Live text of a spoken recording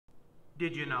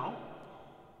Did you know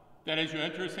that as you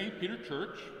enter St. Peter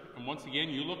Church, and once again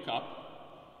you look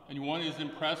up, and one is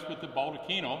impressed with the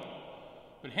baldacchino,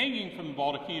 but hanging from the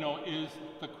baldacchino is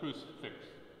the crucifix.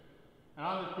 And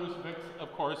on the crucifix,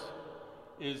 of course,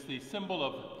 is the symbol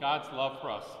of God's love for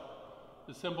us,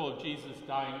 the symbol of Jesus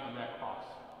dying on that cross.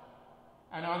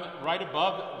 And right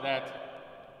above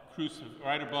that crucifix,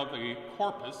 right above the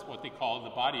corpus, what they call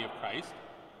the body of Christ,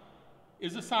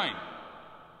 is a sign.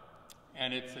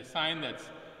 And it's a sign that's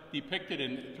depicted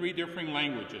in 3 different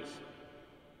languages.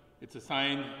 It's a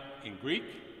sign in Greek,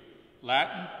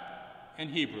 Latin, and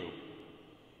Hebrew.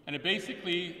 And it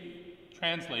basically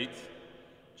translates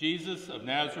Jesus of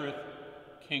Nazareth,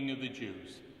 King of the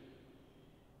Jews.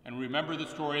 And remember the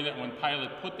story that when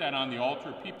Pilate put that on the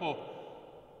altar, people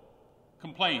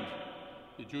complained.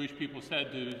 The Jewish people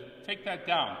said to take that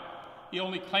down. He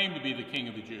only claimed to be the King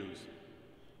of the Jews.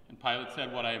 And Pilate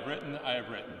said, what I have written, I have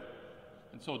written.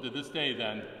 And so to this day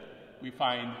then, we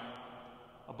find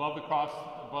above the cross,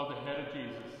 above the head of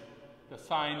Jesus, the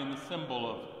sign and the symbol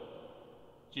of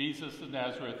Jesus of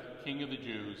Nazareth, King of the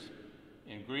Jews,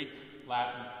 in Greek,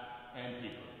 Latin, and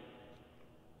Hebrew.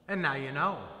 And now you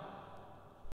know.